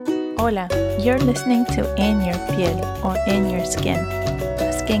Hola, you're listening to In Your Piel or In Your Skin,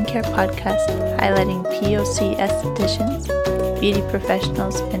 a skincare podcast highlighting POC estheticians, beauty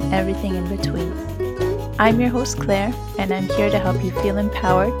professionals, and everything in between. I'm your host Claire, and I'm here to help you feel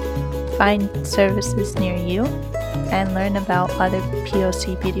empowered, find services near you, and learn about other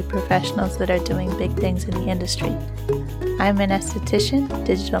POC beauty professionals that are doing big things in the industry. I'm an esthetician,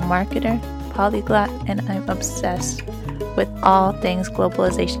 digital marketer, polyglot, and I'm obsessed with all things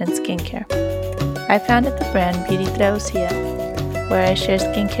globalization and skincare. I founded the brand Beauty Traducida, where I share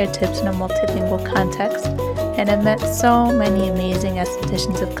skincare tips in a multilingual context, and I've met so many amazing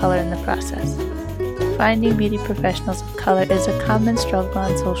estheticians of color in the process. Finding beauty professionals of color is a common struggle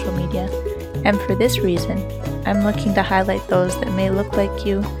on social media, and for this reason, I'm looking to highlight those that may look like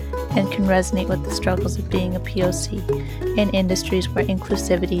you and can resonate with the struggles of being a POC in industries where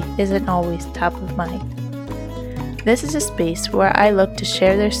inclusivity isn't always top of mind. This is a space where I look to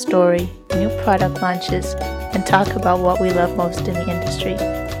share their story, new product launches, and talk about what we love most in the industry.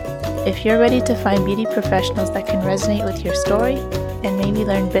 If you're ready to find beauty professionals that can resonate with your story and maybe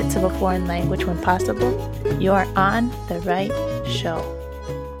learn bits of a foreign language when possible, you are on the right show.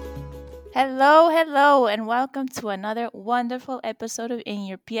 Hello, and welcome to another wonderful episode of In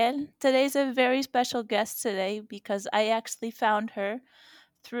Your Piel. Today's a very special guest today because I actually found her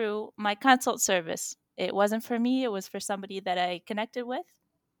through my consult service. It wasn't for me, it was for somebody that I connected with.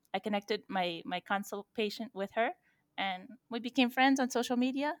 I connected my consult patient with her, and we became friends on social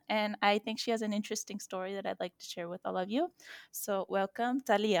media, and I think she has an interesting story that I'd like to share with all of you. So welcome,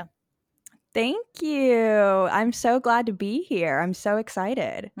 Talia. Thank you. I'm so glad to be here. I'm so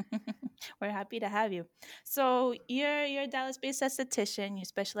excited. We're happy to have you. So you're a Dallas-based esthetician. You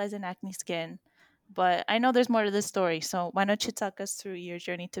specialize in acne skin, but I know there's more to this story. So why don't you talk us through your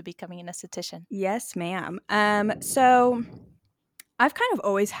journey to becoming an esthetician? Yes, ma'am. So I've kind of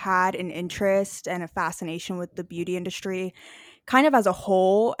always had an interest and a fascination with the beauty industry, kind of as a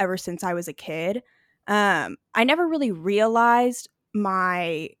whole, ever since I was a kid. I never really realized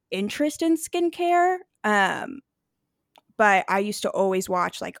my interest in skincare. But I used to always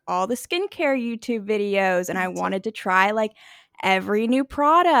watch like all the skincare YouTube videos, and I Me too. wanted to try like every new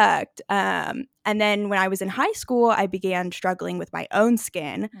product. And then when I was in high school, I began struggling with my own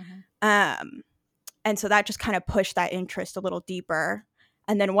skin. Mhm. Um, and so that just kind of pushed that interest a little deeper.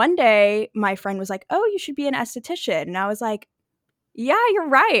 And then one day, my friend was like, "Oh, you should be an esthetician." And I was like, "Yeah, you're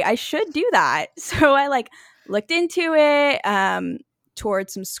right. I should do that." So I like looked into it, toured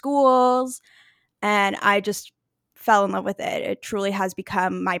some schools, and I just fell in love with it. It truly has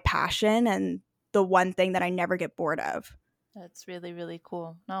become my passion and the one thing that I never get bored of. That's really, really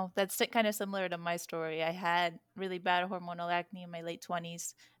cool. No, that's kind of similar to my story. I had really bad hormonal acne in my late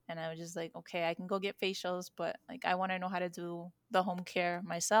 20s, and I was just like, okay, I can go get facials, but like I want to know how to do the home care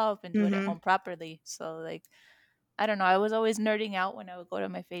myself and do it at Mhm. home properly. So like I don't know, I was always nerding out when I would go to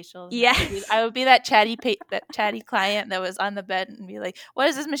my facials, and Yes. I would be that chatty client that was on the bed and be like, "What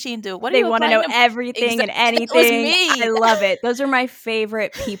does this machine do? What are They you wanna applying know to?" everything and Exactly, that was anything. I me. love it. Those are my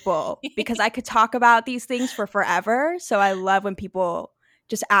favorite people because I could talk about these things for forever, so I love when people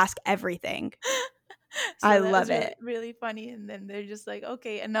just ask everything. I So that love was really it. really funny, and then they're just like,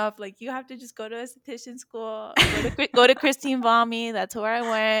 okay, enough, like you have to just go to esthetician school, go to Christine Valmy. That's where I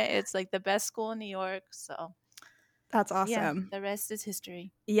went. It's like the best school in New York. So That's yeah, awesome. the rest is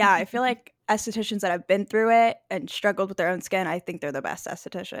history. Yeah, I feel like estheticians that have been through it and struggled with their own skin, I think they're the best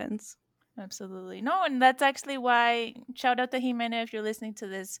estheticians. Absolutely. No, and that's actually why, shout out to Jimena if you're listening to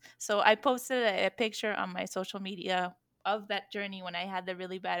this. So I posted a picture on my social media of that journey when I had the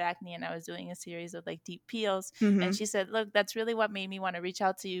really bad acne and I was doing a series of like deep peels. And Mhm. she said, "Look, that's really what made me want to reach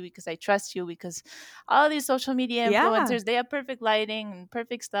out to you because I trust you because all of these social media Yeah. influencers, they have perfect lighting and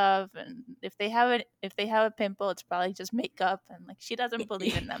perfect stuff. And if they have a pimple, it's probably just makeup. And like she doesn't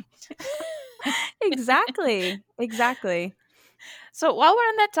believe in them." Exactly. Exactly. So while we're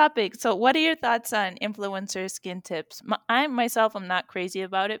on that topic, so what are your thoughts on influencer skin tips? I myself am not crazy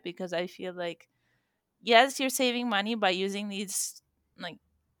about it because I feel like yes, you're saving money by using these like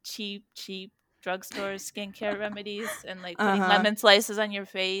cheap drugstore skincare remedies and like putting Uh-huh. lemon slices on your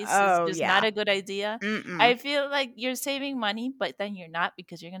face is Oh, just not yeah. a good idea. Mm-mm. I feel like you're saving money, but then you're not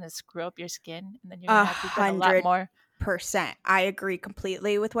because you're gonna screw up your skin and then you're A gonna have to spend a lot more. 100%. I agree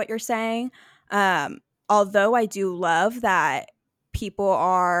completely with what you're saying. Um, Although I do love that people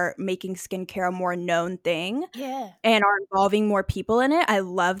are making skincare a more known thing Yeah. and are involving more people in it. I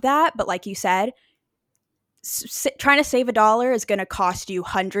love that. But like you said, trying to save $1 is going to cost you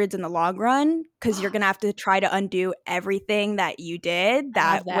hundreds in the long run because you're going to have to try to undo everything that you did I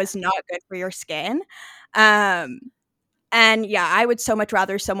that love that. was not good for your skin. Um, And yeah, I would so much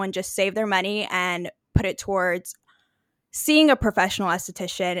rather someone just save their money and put it towards seeing a professional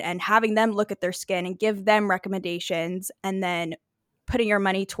esthetician and having them look at their skin and give them recommendations, and then putting your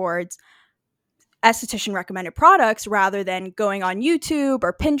money towards esthetician recommended products rather than going on YouTube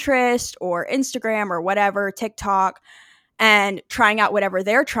or Pinterest or Instagram or whatever, TikTok, and trying out whatever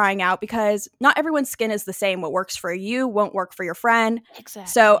they're trying out, because not everyone's skin is the same. What works for you won't work for your friend. Exactly.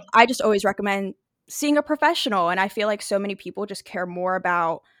 So I just always recommend seeing a professional. And I feel like so many people just care more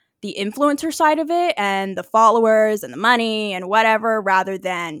about the influencer side of it and the followers and the money and whatever, rather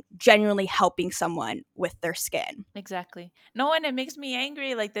than genuinely helping someone with their skin. Exactly. No, and it makes me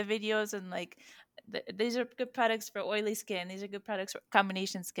angry, like the videos and like these are good products for oily skin, these are good products for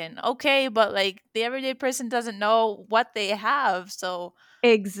combination skin. Okay, but like the everyday person doesn't know what they have, so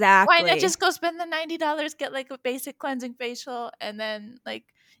Exactly. why not just go spend the $90, get like a basic cleansing facial, and then like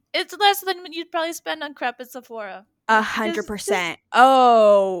it's less than what you'd probably spend on crap at Sephora. 100%.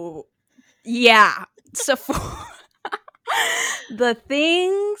 Oh, yeah. Sephora. The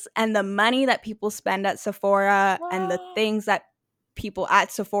things and the money that people spend at Sephora and the things that people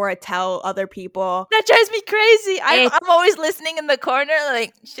at Sephora tell other people. That drives me crazy. I'm always listening in the corner,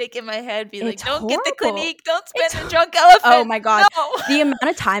 like shaking my head, be like, don't get the Clinique, don't spend the Drunk Elephant. Oh my God. No. The amount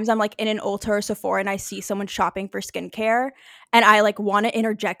of times I'm like in an Ulta or Sephora and I see someone shopping for skincare and I like want to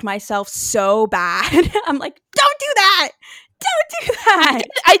interject myself so bad. I'm like, don't do that. Don't do that.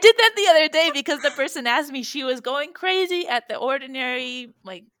 I did that the other day because the person asked me, she was going crazy at the Ordinary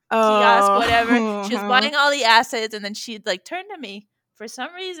like kiosk, whatever. She was buying all the acids, and then she'd like turn to me for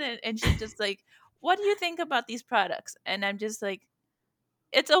some reason and she's just like, what do you think about these products? And I'm just like,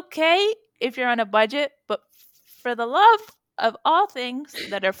 it's okay if you're on a budget, but for the love of all things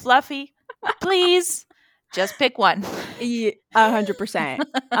that are fluffy, please just pick one. 100%. 100%.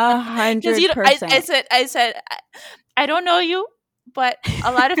 I said, I don't know you, but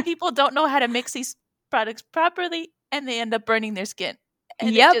a lot of people don't know how to mix these products properly, and they end up burning their skin.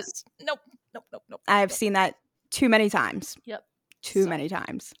 And yep. Nope. I've seen that too many times. Yep. Too many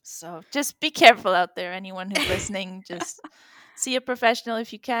times. So just be careful out there. Anyone who's listening, just see a professional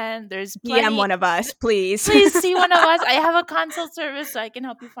if you can. There's plenty. DM one of us, please. Please see one of us. I have a consult service, so I can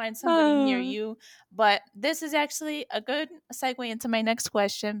help you find somebody near you. But this is actually a good segue into my next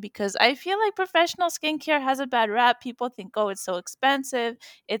question, because I feel like professional skincare has a bad rap. People think, oh, it's so expensive,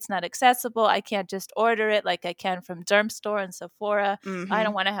 it's not accessible, I can't just order it like I can from Dermstore and Sephora. Mm-hmm. I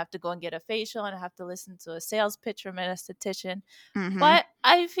don't want to have to go and get a facial and I have to listen to a sales pitch from an esthetician. Mm-hmm. But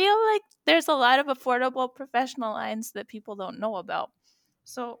I feel like there's a lot of affordable professional lines that people don't know about.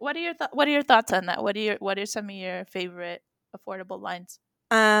 So what are your thoughts on that? What are some of your favorite affordable lines?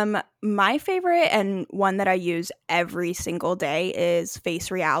 My favorite and one that I use every single day is Face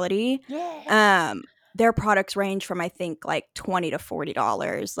Reality. Yeah. Their products range from I think like $20 to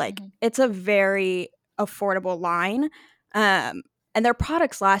 $40. Like it's a very affordable line. And their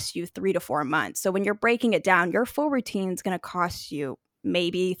products last you 3 to 4 months. So when you're breaking it down, your full routine is going to cost you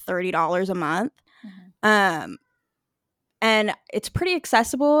maybe $30 a month. And it's pretty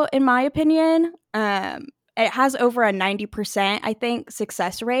accessible in my opinion. It has over a 90%, I think,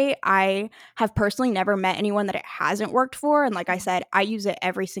 success rate. I have personally never met anyone that it hasn't worked for. And like I said, I use it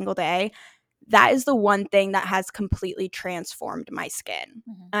every single day. That is the one thing that has completely transformed my skin.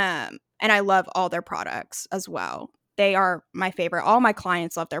 And I love all their products as well. They are my favorite. All my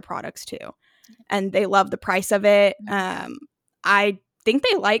clients love their products too. And they love the price of it. I think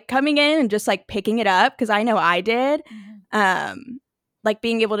they like coming in and just like picking it up, because I know I did. Like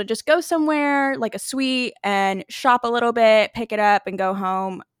being able to just go somewhere like a suite and shop a little bit, pick it up and go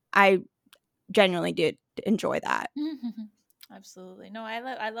home. I genuinely did enjoy that. Absolutely. No,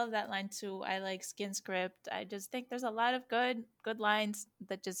 I love that line too. I like Skin Script. I just think there's a lot of good lines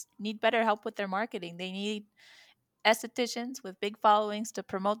that just need better help with their marketing. They need estheticians with big followings to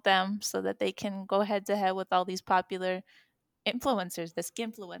promote them so that they can go head to head with all these popular influencers, the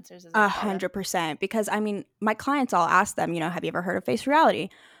skinfluencers. 100%. Because I mean, my clients, all ask them, have you ever heard of Face Reality?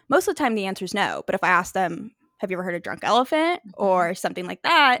 Most of the time the answer is no. But if I ask them, have you ever heard of Drunk Elephant or something like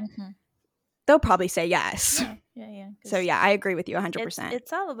that, they'll probably say yes. Yeah. So yeah, I agree with you 100%.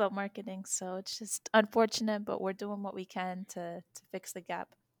 It's all about marketing. So it's just unfortunate, but we're doing what we can to fix the gap.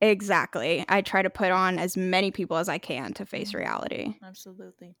 Exactly. I try to put on as many people as I can to Face Reality.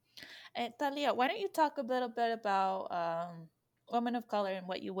 Absolutely. And Talia, why don't you talk a little bit about women of color and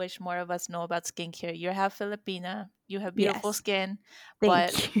what you wish more of us know about skincare? You're half Filipina. You have beautiful skin.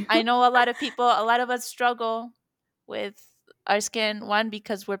 Thank you. I know a lot of us struggle with our skin. One,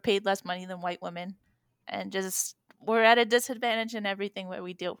 because we're paid less money than white women. And just we're at a disadvantage in everything that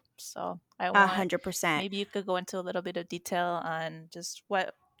we do. So I want 100%. maybe you could go into a little bit of detail on just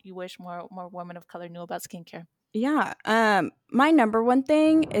what you wish more women of color knew about skincare. Yeah. My number one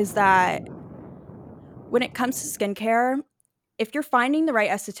thing is that when it comes to skincare, if you're finding the right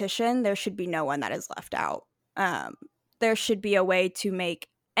esthetician, there should be no one that is left out. Um, there should be a way to make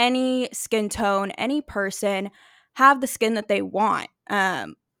any skin tone, any person have the skin that they want.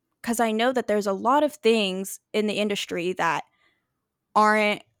 Because I know that there's a lot of things in the industry that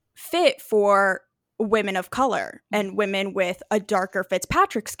aren't fit for women of color and women with a darker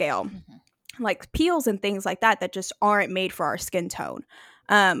Fitzpatrick scale, like peels and things like that, that just aren't made for our skin tone.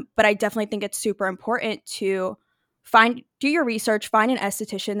 But I definitely think it's super important to do your research, find an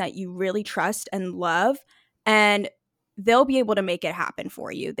esthetician that you really trust and love, and they'll be able to make it happen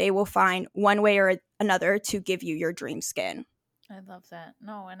for you. They will find one way or another to give you your dream skin. I love that.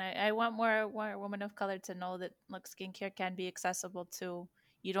 No, and I want more women of color to know that look, skincare can be accessible too.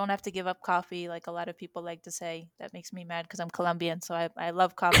 You don't have to give up coffee like a lot of people like to say. That makes me mad because I'm Colombian, so I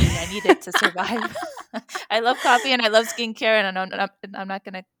love coffee. I need it to survive. I love coffee and I love skincare, and I'm not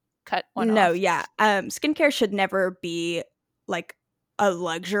gonna cut one No, off. yeah. Skincare should never be like a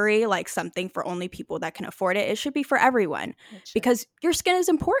luxury, like something for only people that can afford it. It should be for everyone because your skin is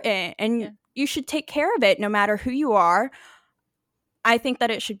important and you should take care of it no matter who you are. I think that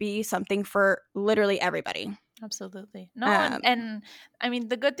it should be something for literally everybody. Absolutely. No, and I mean,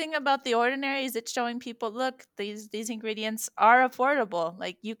 the good thing about The Ordinary is it's showing people, look, these ingredients are affordable.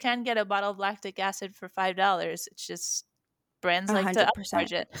 Like, you can get a bottle of lactic acid for $5. It's just brands like to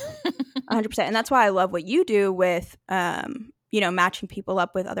upcharge it. 100%. And that's why I love what you do with, matching people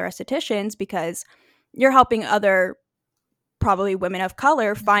up with other estheticians, because you're helping other probably women of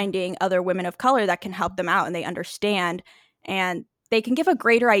color finding other women of color that can help them out, and they understand and they can give a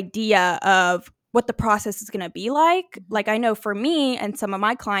greater idea of what the process is going to be like. Like, I know for me and some of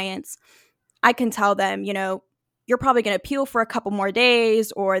my clients, I can tell them, you're probably going to peel for a couple more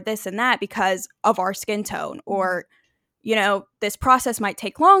days or this and that because of our skin tone, or this process might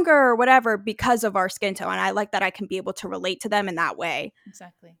take longer or whatever because of our skin tone. And I like that I can be able to relate to them in that way.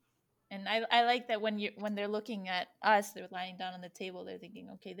 Exactly. And I like that when they're looking at us, they're lying down on the table, they're thinking,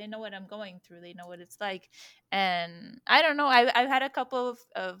 okay, they know what I'm going through, they know what it's like. And I don't know, I've had a couple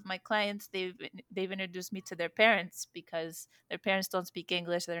of my clients, they've introduced me to their parents because their parents don't speak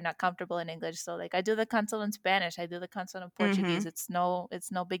English, they're not comfortable in English. So like, I do the consult in Spanish, I do the consult in Portuguese. It's no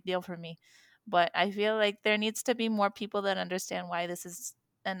big deal for me. But I feel like there needs to be more people that understand why this is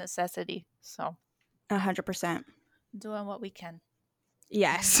a necessity. So 100%. Doing what we can.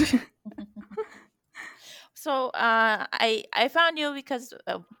 Yes. So I found you because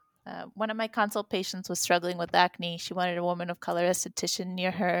one of my consult patients was struggling with acne. She wanted a woman of color esthetician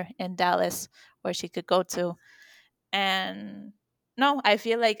near her in Dallas where she could go to. And no, I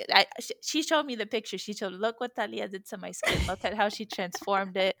feel like she showed me the picture. She showed, look what Talia did to my skin. Look at how she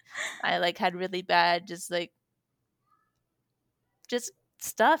transformed it. I had really bad just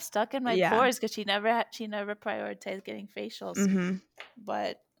stuff stuck in my pores because she never prioritized getting facials.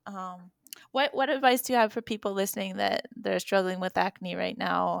 But what advice do you have for people listening that they're struggling with acne right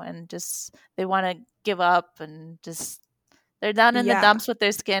now and just they want to give up and just they're down in the dumps with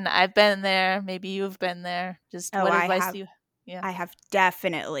their skin? I've been there. Maybe you've been there. Just what advice do you? Yeah, I have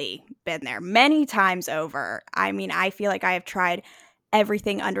definitely been there many times over. I mean, I feel like I have tried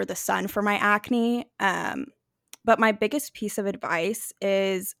everything under the sun for my acne. But my biggest piece of advice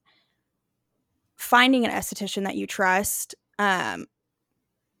is finding an esthetician that you trust,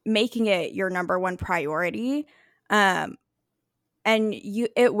 making it your number one priority, and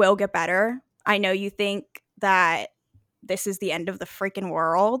it will get better. I know you think that this is the end of the freaking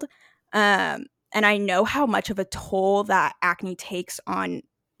world, and I know how much of a toll that acne takes on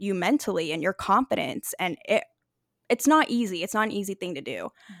you mentally and your confidence, and it's not easy. It's not an easy thing to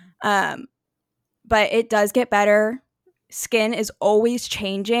do. But it does get better. Skin is always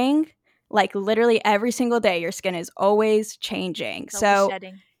changing. Like, literally every single day, your skin is always changing. So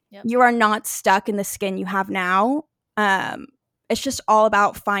you are not stuck in the skin you have now. It's just all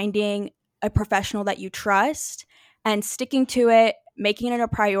about finding a professional that you trust and sticking to it, making it a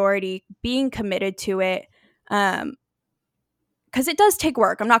priority, being committed to it. Because it does take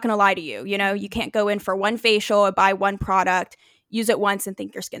work. I'm not going to lie to you. You can't go in for one facial and buy one product, use it once and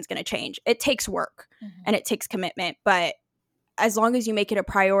think your skin's going to change. It takes work and it takes commitment. But as long as you make it a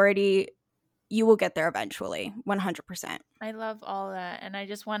priority, you will get there eventually, 100%. I love all that. And I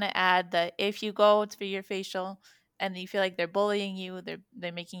just want to add that if you go for your facial and you feel like they're bullying you,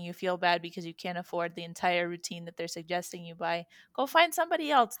 they're making you feel bad because you can't afford the entire routine that they're suggesting you buy, go find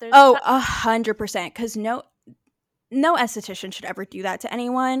somebody else. 100%. Because no esthetician should ever do that to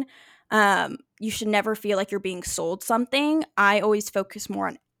anyone. You should never feel like you're being sold something. I always focus more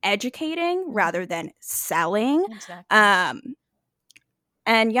on educating rather than selling. Exactly.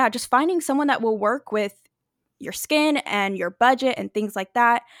 And yeah, just finding someone that will work with your skin and your budget and things like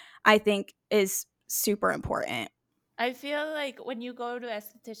that, I think is super important. I feel like when you go to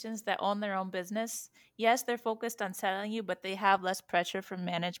estheticians that own their own business, yes, they're focused on selling you, but they have less pressure from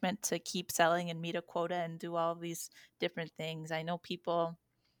management to keep selling and meet a quota and do all these different things. I know people,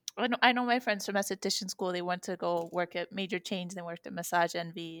 I know my friends from esthetician school, they went to go work at major chains. They worked at Massage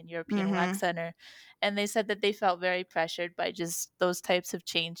Envy and European Wax Center. And they said that they felt very pressured by just those types of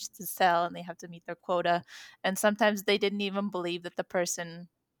chains to sell and they have to meet their quota. And sometimes they didn't even believe that the person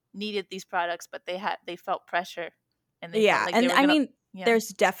needed these products, but they felt pressure and they felt Yeah, like they and were I gonna. mean, Yeah. there's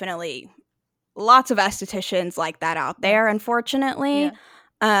definitely lots of estheticians like that out there, unfortunately.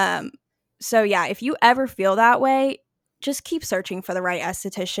 Yeah. So yeah, if you ever feel that way, just keep searching for the right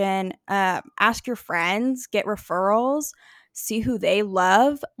esthetician. Ask your friends, get referrals, see who they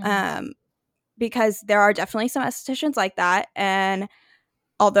love. Because there are definitely some estheticians like that. And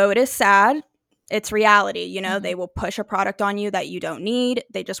although it is sad, it's reality. You know, they will push a product on you that you don't need.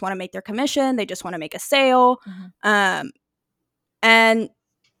 They just want to make their commission. They just want to make a sale. And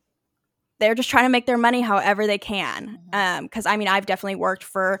they're just trying to make their money however they can. Because I mean, I've definitely worked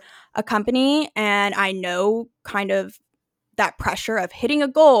for a company and I know kind of that pressure of hitting a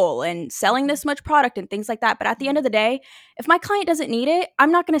goal and selling this much product and things like that. But at the end of the day, if my client doesn't need it,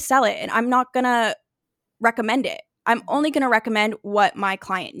 I'm not going to sell it and I'm not going to recommend it. I'm only going to recommend what my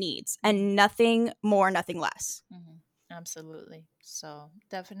client needs and nothing more, nothing less. Absolutely. So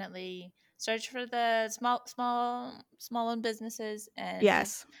definitely search for the small owned businesses, and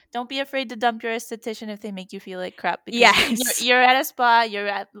Yes. don't be afraid to dump your esthetician if they make you feel like crap. Because Yes. you're at a spa,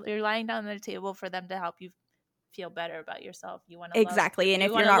 you're lying down on their table for them to help you feel better about yourself. You want to love. Exactly. And You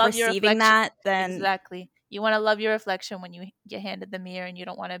if want you're to not love your receiving reflection. that, then Exactly. You want to love your reflection when you get handed the mirror, and you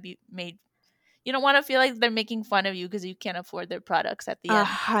don't want to be made. You don't want to feel like they're making fun of you because you can't afford their products at the end.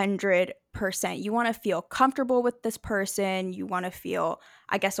 100%. You want to feel comfortable with this person. You want to feel,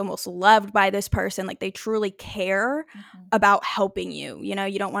 I guess, almost loved by this person. Like they truly care about helping you. You know,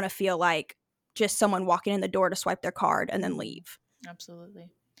 you don't want to feel like just someone walking in the door to swipe their card and then leave. Absolutely.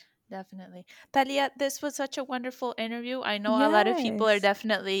 Definitely. Talia, this was such a wonderful interview. I know a lot of people are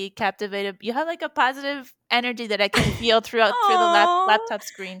definitely captivated. You have like a positive energy that I can feel through the laptop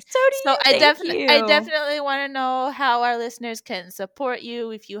screen. So do you. I definitely want to know how our listeners can support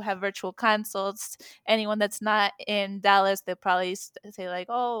you. If you have virtual consults, anyone that's not in Dallas, they'll probably say like,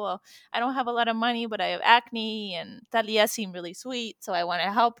 "Oh, well, I don't have a lot of money, but I have acne, and Talia seemed really sweet, so I want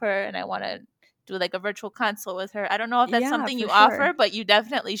to help her, and I want to do like a virtual consult with her." I don't know if that's something you offer, but you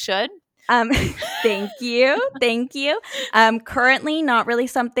definitely should. Thank you. Thank you. Currently not really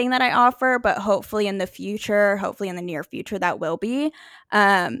something that I offer, but hopefully in the future, hopefully in the near future, that will be.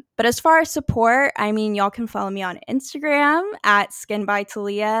 But as far as support, I mean, y'all can follow me on Instagram at Skin by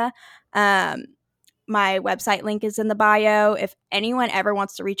Talia. My website link is in the bio. If anyone ever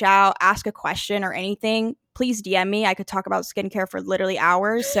wants to reach out, ask a question or anything, please DM me. I could talk about skincare for literally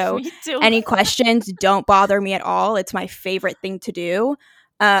hours. So any questions, don't bother me at all. It's my favorite thing to do.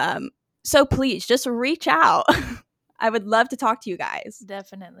 So please just reach out. I would love to talk to you guys.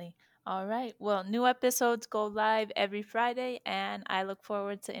 Definitely. All right. Well, new episodes go live every Friday, and I look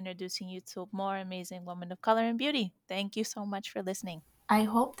forward to introducing you to more amazing women of color and beauty. Thank you so much for listening. I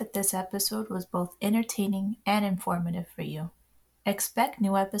hope that this episode was both entertaining and informative for you. Expect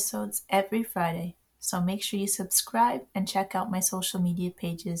new episodes every Friday, so make sure you subscribe and check out my social media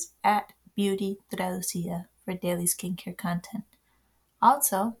pages at Beauty Traducida for daily skincare content.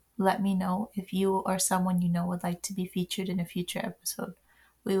 Also, let me know if you or someone you know would like to be featured in a future episode.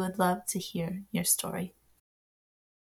 We would love to hear your story.